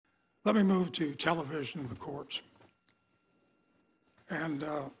Let me move to television in the courts. And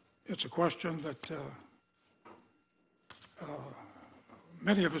it's a question that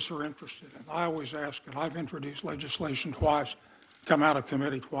many of us are interested in. I always ask, and I've introduced legislation twice, come out of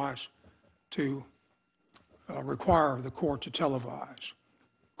committee twice, to require the court to televise.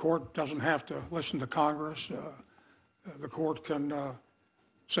 The court doesn't have to listen to Congress. The court can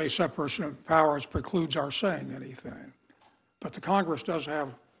say separation of powers precludes our saying anything. But the Congress does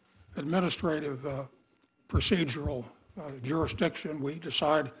have administrative procedural jurisdiction. We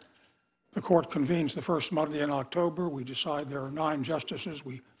decide the court convenes the first Monday in October. We decide there are 9 justices.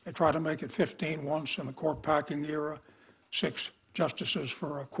 They try to make it 15 once in the court packing era, 6 justices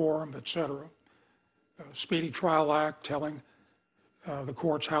for a quorum, et cetera. Speedy Trial Act telling the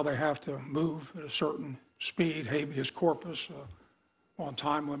courts how they have to move at a certain speed, habeas corpus on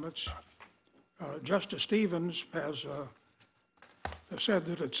time limits. Justice Stevens has said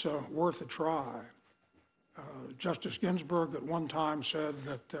that it's worth a try. Justice Ginsburg at one time said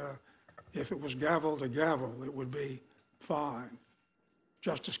that if it was gavel to gavel, it would be fine.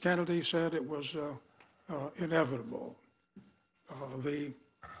 Justice Kennedy said it was inevitable. The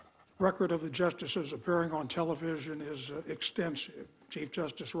record of the justices appearing on television is extensive. Chief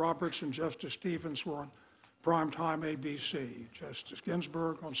Justice Roberts and Justice Stevens were on primetime ABC, Justice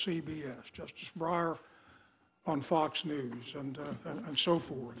Ginsburg on CBS, Justice Breyer on Fox News, and so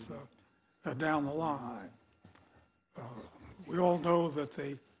forth down the line. We all know that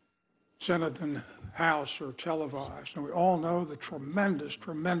the Senate and House are televised, and we all know the tremendous,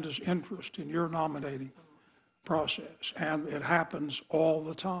 tremendous interest in your nominating process, and it happens all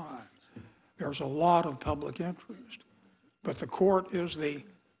the time. There's a lot of public interest, but the court is the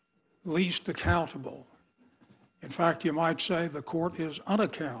least accountable. In fact, you might say the court is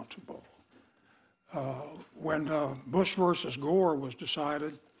unaccountable. When Bush versus Gore was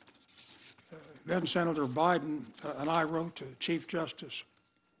decided, then Senator Biden and I wrote to Chief Justice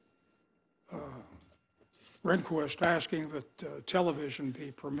Rehnquist asking that television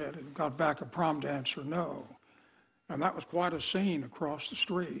be permitted, and got back a prompt answer, no. And that was quite a scene across the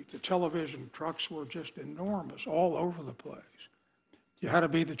street. The television trucks were just enormous all over the place. You had to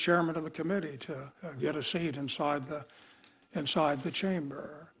be the chairman of the committee to get a seat inside the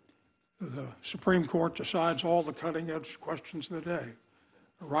chamber. The Supreme Court decides all the cutting-edge questions of the day.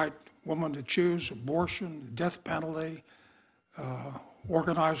 The right woman to choose, abortion, the death penalty,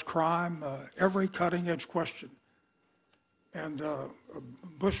 organized crime, every cutting-edge question. And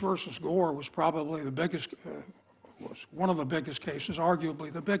Bush versus Gore was probably the biggest, was one of the biggest cases,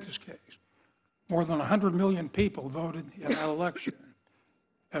 arguably the biggest case. More than 100 million people voted in that election,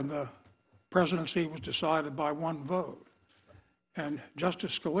 and the presidency was decided by one vote. And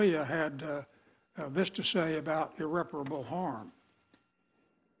Justice Scalia had this to say about irreparable harm.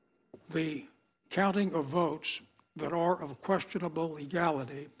 The counting of votes that are of questionable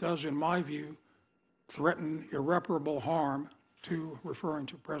legality does, in my view, threaten irreparable harm to, referring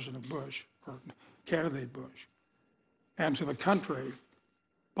to President Bush, or candidate Bush, and to the country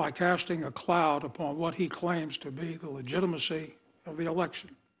by casting a cloud upon what he claims to be the legitimacy of the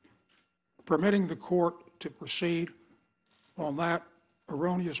election. Permitting the court to proceed on that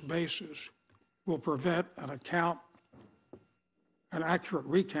erroneous basis will prevent an accurate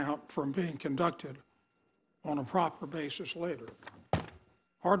recount from being conducted on a proper basis later.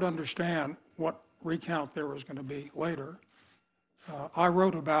 Hard to understand what recount there was going to be later. I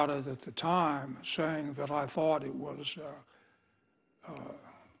wrote about it at the time, saying that I thought it was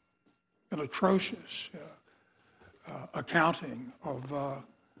an atrocious accounting of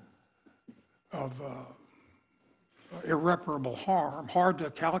irreparable harm. Hard to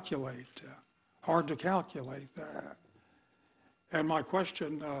calculate that. And my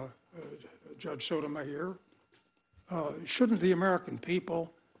question, Judge Sotomayor, shouldn't the American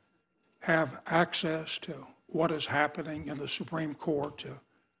people have access to what is happening in the Supreme Court to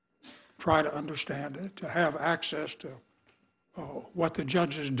try to understand it, to have access to what the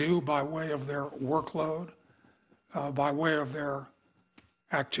judges do by way of their workload, by way of their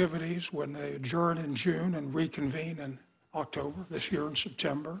activities when they adjourn in June and reconvene in October, this year in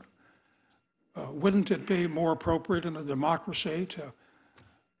September? Wouldn't it be more appropriate in a democracy to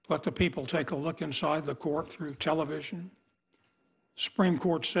let the people take a look inside the court through television? The Supreme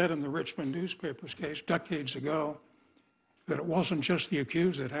Court said in the Richmond newspaper's case decades ago that it wasn't just the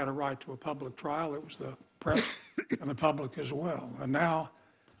accused that had a right to a public trial, it was the press and the public as well. And now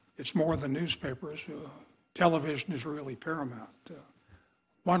it's more than newspapers. Television is really paramount.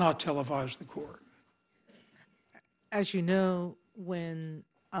 Why not televise the court? As you know, when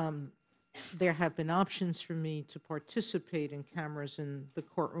there have been options for me to participate in cameras in the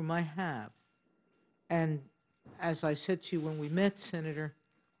courtroom. I have. And as I said to you when we met, Senator,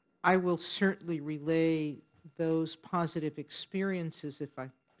 I will certainly relay those positive experiences if I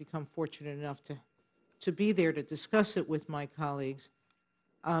become fortunate enough to be there to discuss it with my colleagues.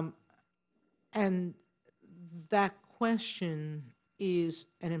 And that question is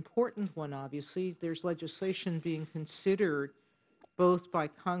an important one, obviously. There's legislation being considered both by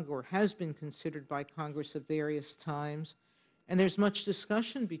Congress, or has been considered by Congress at various times, and there's much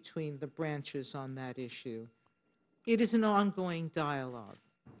discussion between the branches on that issue. It is an ongoing dialogue.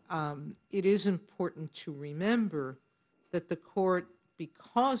 It is important to remember that the court,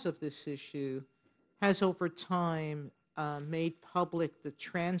 because of this issue, has over time made public the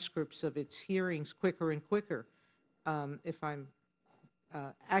transcripts of its hearings quicker and quicker. If I'm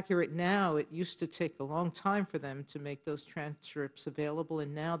accurate now, it used to take a long time for them to make those transcripts available,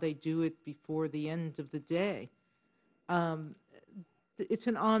 and now they do it before the end of the day. It's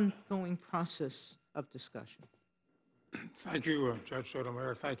an ongoing process of discussion. Thank you, Judge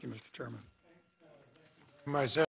Sotomayor. Thank you, Mr. Chairman. Myself.